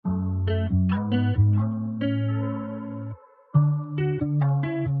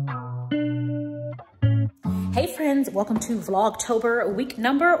friends, welcome to Vlogtober week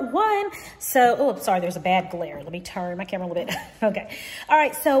number 1. So, oh, I'm sorry, there's a bad glare. Let me turn my camera a little bit. Okay. All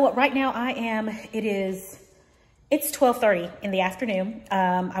right, so right now it's 12:30 in the afternoon.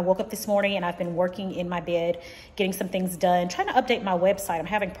 I woke up this morning and I've been working in my bed, getting some things done, trying to update my website. I'm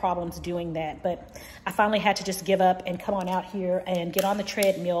having problems doing that, but I finally had to just give up and come on out here and get on the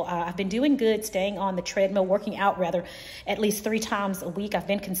treadmill. I've been doing good, staying on the treadmill, working out rather, at least 3 times a week. I've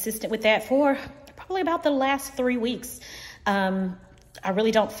been consistent with that for probably about the last 3 weeks. I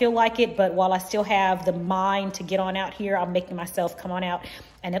really don't feel like it, but while I still have the mind to get on out here, I'm making myself come on out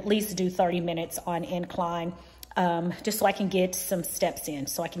and at least do 30 minutes on incline. Just so I can get some steps in,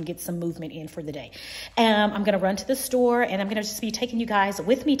 so I can get some movement in for the day. I'm going to run to the store and I'm going to just be taking you guys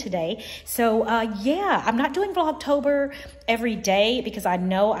with me today. So, yeah, I'm not doing Vlogtober every day because I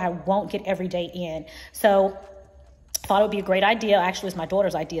know I won't get every day in. So I thought it would be a great idea. Actually, it's my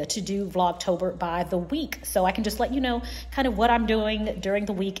daughter's idea to do Vlogtober by the week. So I can just let you know kind of what I'm doing during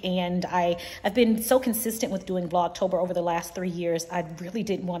the week. And I've been so consistent with doing Vlogtober over the last 3 years. I really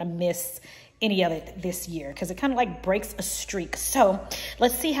didn't want to miss any of it this year because it kind of like breaks a streak. So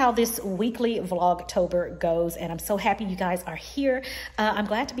let's see how this weekly Vlogtober goes. And I'm so happy you guys are here. I'm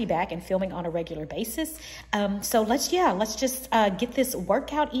glad to be back and filming on a regular basis. So let's just get this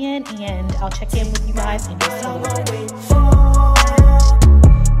workout in and I'll check in with you guys in just a little bit.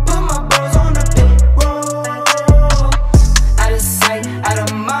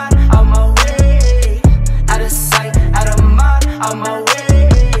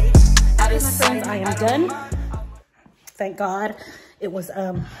 Done. Thank God. It was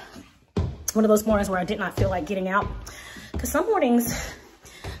one of those mornings where I did not feel like getting out, because some mornings,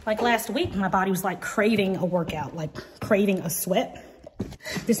 like last week, my body was like craving a workout, like craving a sweat.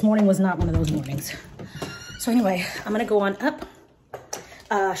 This morning was not one of those mornings. So anyway, I'm gonna go on up,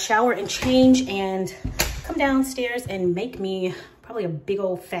 shower and change, and come downstairs and make me probably a big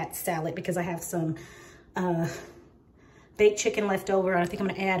old fat salad because I have some baked chicken left over. I think I'm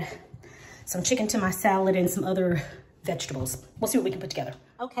gonna add some chicken to my salad and some other vegetables. We'll see what we can put together.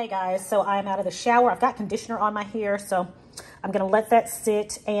 Okay guys, so I'm out of the shower. I've got conditioner on my hair, so I'm gonna let that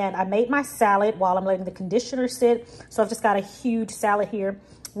sit. And I made my salad while I'm letting the conditioner sit. So I've just got a huge salad here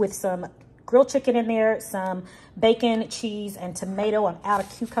with some grilled chicken in there, some bacon, cheese, and tomato. I'm out of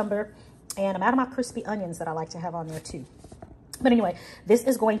cucumber, and I'm out of my crispy onions that I like to have on there too. But anyway, this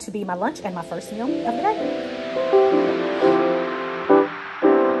is going to be my lunch and my first meal of the day.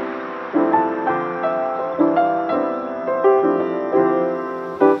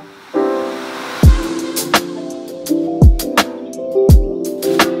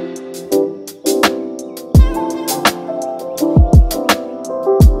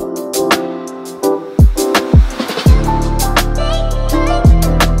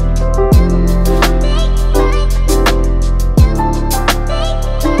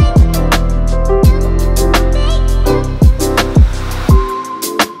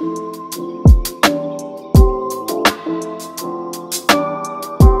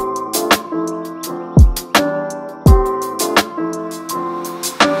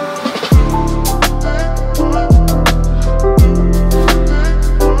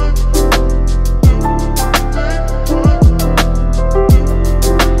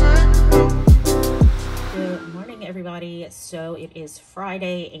 So it is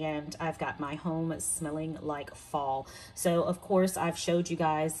Friday and I've got my home smelling like fall. So of course I've showed you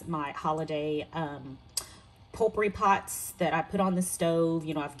guys my holiday potpourri pots that I put on the stove.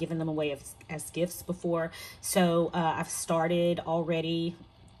 You know, I've given them away as gifts before. So I've started already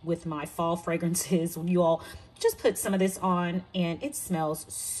with my fall fragrances. You all just put some of this on and it smells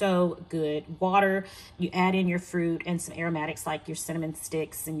so good. Water, you add in your fruit and some aromatics like your cinnamon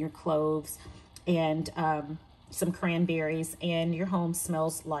sticks and your cloves and some cranberries, and your home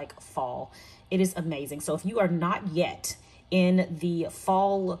smells like fall. It is amazing. So if you are not yet in the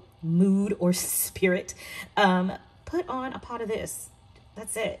fall mood or spirit, put on a pot of this.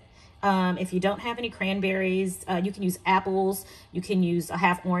 That's it. If you don't have any cranberries, you can use apples. You can use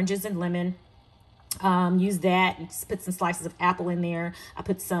half oranges and lemon. Use that and just put some slices of apple in there. I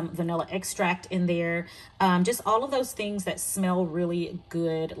put some vanilla extract in there. Just all of those things that smell really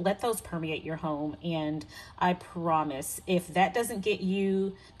good. Let those permeate your home. And I promise, if that doesn't get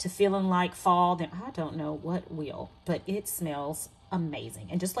you to feeling like fall, then I don't know what will. But it smells amazing.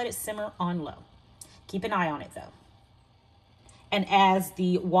 And just let it simmer on low. Keep an eye on it though. And as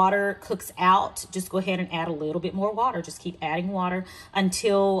the water cooks out, just go ahead and add a little bit more water. Just keep adding water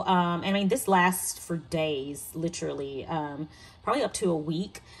until, I mean, this lasts for days, literally, probably up to a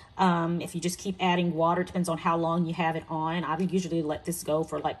week. If you just keep adding water, it depends on how long you have it on. I would usually let this go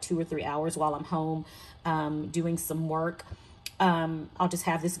for like 2 or 3 hours while I'm home doing some work. I'll just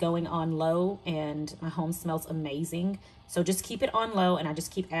have this going on low, and my home smells amazing. So just keep it on low, and I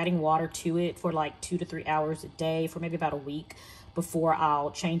just keep adding water to it for like 2 to 3 hours a day for maybe about a week before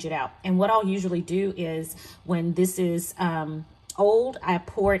I'll change it out. And what I'll usually do is when this is old, I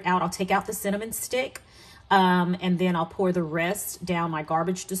pour it out. I'll take out the cinnamon stick, and then I'll pour the rest down my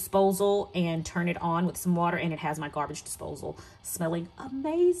garbage disposal and turn it on with some water, and it has my garbage disposal smelling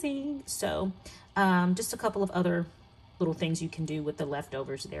amazing. So just a couple of other little things you can do with the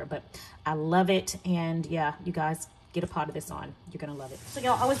leftovers there, but I love it. And yeah, you guys, get a pot of this on. You're gonna love it. So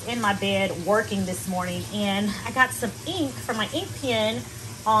y'all, I was in my bed working this morning, and I got some ink from my ink pen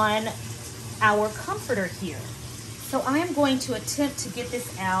on our comforter here. So I am going to attempt to get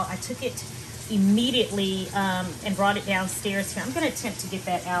this out. I took it immediately and brought it downstairs here. I'm gonna attempt to get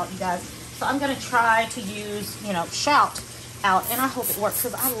that out, you guys. So I'm gonna try to use, you know, Shout out, and I hope it works,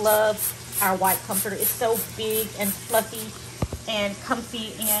 because I love our white comforter. It's so big and fluffy and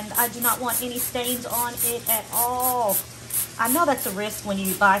comfy, and I do not want any stains on it at all. I know that's a risk when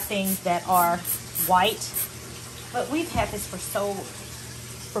you buy things that are white, but we've had this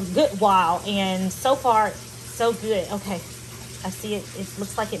for a good while, and so far so good. Okay, I see it. It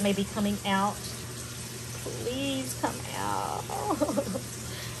looks like it may be coming out. Please come out.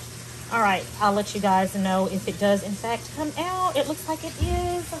 All right, I'll let you guys know if it does in fact come out. It looks like it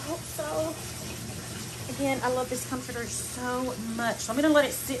is. I hope so. Again, I love this comforter so much. So I'm gonna let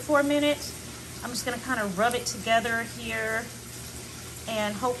it sit for a minute. I'm just gonna kind of rub it together here,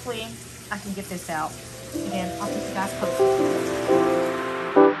 and hopefully I can get this out. Again, I'll keep you guys posted.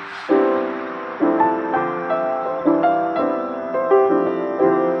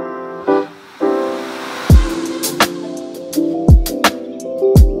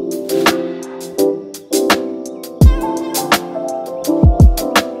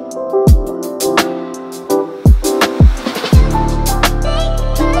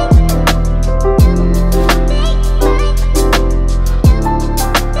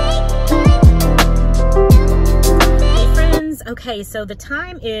 Okay, so the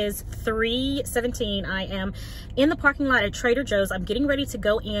time is 3:17. I am in the parking lot at Trader Joe's. I'm getting ready to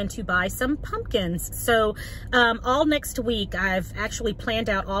go in to buy some pumpkins. So all next week, I've actually planned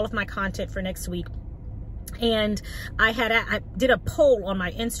out all of my content for next week. And I did a poll on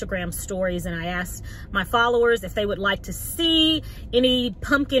my Instagram stories, and I asked my followers if they would like to see any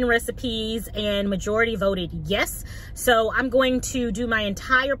pumpkin recipes, and majority voted yes. So I'm going to do my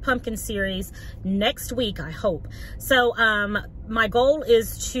entire pumpkin series next week, I hope. So my goal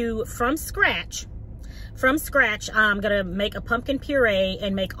is to, from scratch, I'm gonna make a pumpkin puree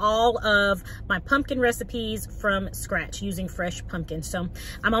and make all of my pumpkin recipes from scratch using fresh pumpkins. So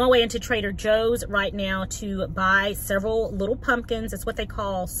I'm on my way into Trader Joe's right now to buy several little pumpkins. It's what they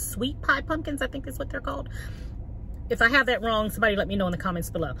call sweet pie pumpkins, I think is what they're called. If I have that wrong, somebody let me know in the comments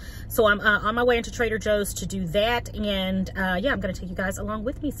below. So I'm on my way into Trader Joe's to do that, and yeah, I'm gonna take you guys along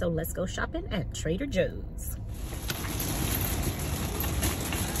with me. So let's go shopping at Trader Joe's.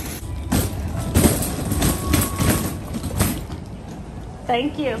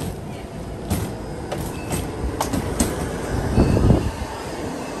 Thank you.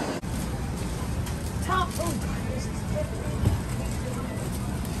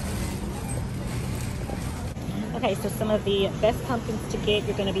 Okay, so some of the best pumpkins to get,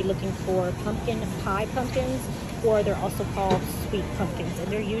 you're going to be looking for pumpkin pie pumpkins, or they're also called sweet pumpkins.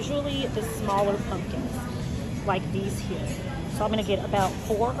 And they're usually the smaller pumpkins, like these here. So I'm going to get about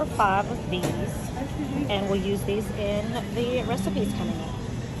 4 or 5 of these, and we'll use these in the recipes coming up.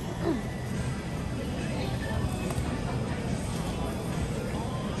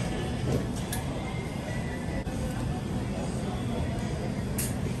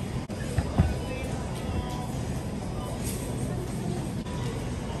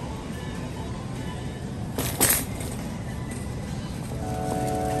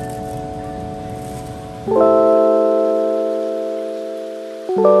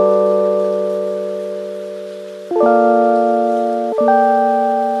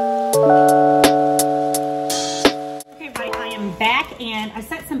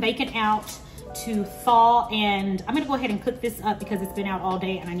 Bacon out to thaw, and I'm gonna go ahead and cook this up because it's been out all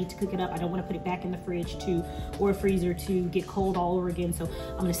day and I need to cook it up. I don't want to put it back in the fridge or freezer to get cold all over again. So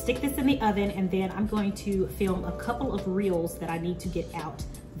I'm gonna stick this in the oven, and then I'm going to film a couple of reels that I need to get out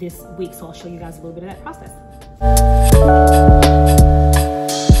this week. So I'll show you guys a little bit of that process.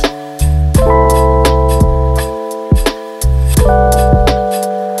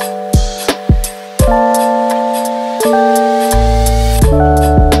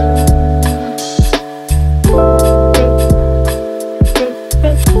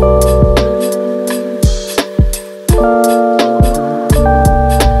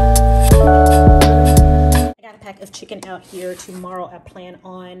 plan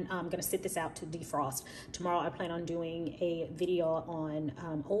on, I'm going to sit this out to defrost. Tomorrow I plan on doing a video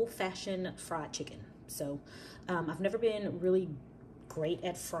on old-fashioned fried chicken. So I've never been really great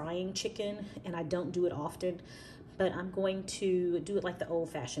at frying chicken, and I don't do it often, but I'm going to do it like the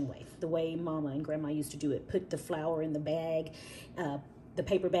old-fashioned way, the way Mama and Grandma used to do it. Put the flour in the bag, the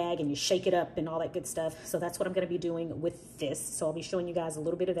paper bag, and you shake it up and all that good stuff. So that's what I'm going to be doing with this. So I'll be showing you guys a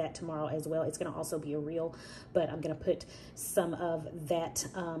little bit of that tomorrow as well. It's going to also be a reel, but I'm going to put some of that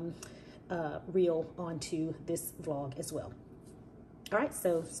reel onto this vlog as well. All right,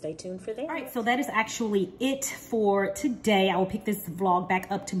 so stay tuned for that. All right, so that is actually it for today. I will pick this vlog back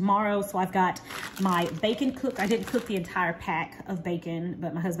up tomorrow. So I've got my bacon cooked. I didn't cook the entire pack of bacon,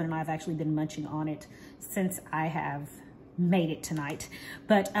 but my husband and I have actually been munching on it since I have made it tonight.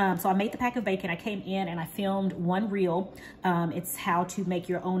 But so I made the pack of bacon. I came in and I filmed one reel. It's how to make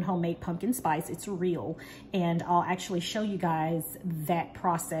your own homemade pumpkin spice. It's a reel, and I'll actually show you guys that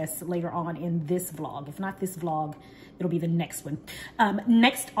process later on in this vlog. If not this vlog, it'll be the next one.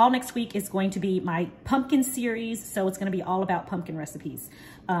 Next week is going to be my pumpkin series. So it's going to be all about pumpkin recipes.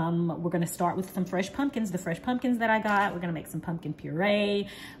 We're going to start with some fresh pumpkins, the fresh pumpkins that I got. We're going to make some pumpkin puree.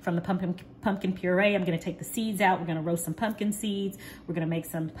 From the pumpkin puree, I'm going to take the seeds out. We're going to roast some pumpkin seeds. We're going to make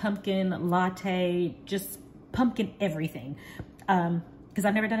some pumpkin latte, just pumpkin everything. Because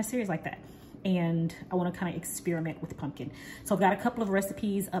I've never done a series like that, and I want to kind of experiment with pumpkin. So I've got a couple of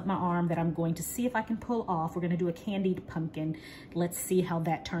recipes up my arm that I'm going to see if I can pull off. We're going to do a candied pumpkin. Let's see how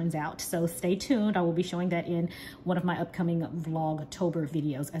that turns out. So stay tuned. I will be showing that in one of my upcoming Vlogtober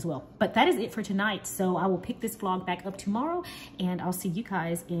videos as well. But that is it for tonight. So I will pick this vlog back up tomorrow, and I'll see you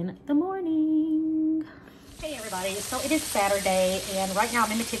guys in the morning. Hey everybody, so it is Saturday, and right now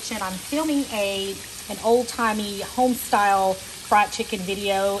I'm in the kitchen. I'm filming an old-timey home-style fried chicken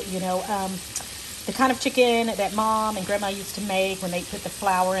video. You know, the kind of chicken that Mom and Grandma used to make when they put the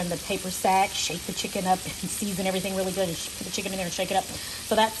flour in the paper sack, shake the chicken up and season everything really good, and put the chicken in there and shake it up.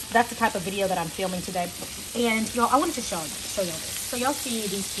 So that's the type of video that I'm filming today. And y'all, I wanted to show y'all this. So y'all see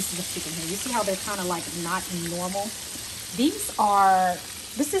these pieces of chicken here. You see how they're kind of like not normal?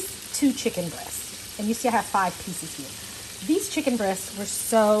 This is 2 chicken breasts. And you see I have 5 pieces here. These chicken breasts were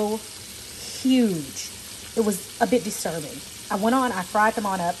so huge. It was a bit disturbing. I fried them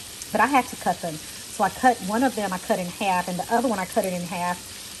on up, but I had to cut them. So I cut one of them, I cut in half, and the other one I cut it in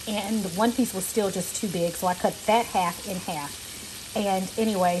half. And one piece was still just too big, so I cut that half in half. And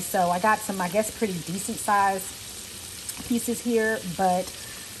anyway, so I got some, I guess, pretty decent size pieces here. But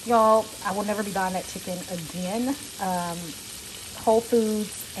y'all, I will never be buying that chicken again. Whole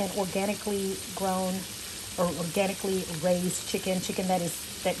Foods and organically grown or organically raised chicken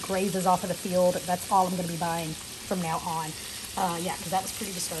that grazes off of the field. That's all I'm going to be buying from now on. Yeah, because that was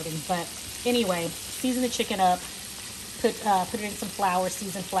pretty disturbing. But anyway, season the chicken up, put it in some flour,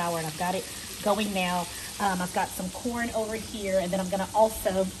 seasoned flour, and I've got it going now. I've got some corn over here, and then I'm going to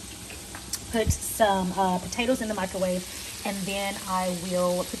also put some potatoes in the microwave, and then I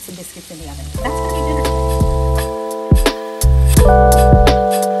will put some biscuits in the oven. That's going to be dinner.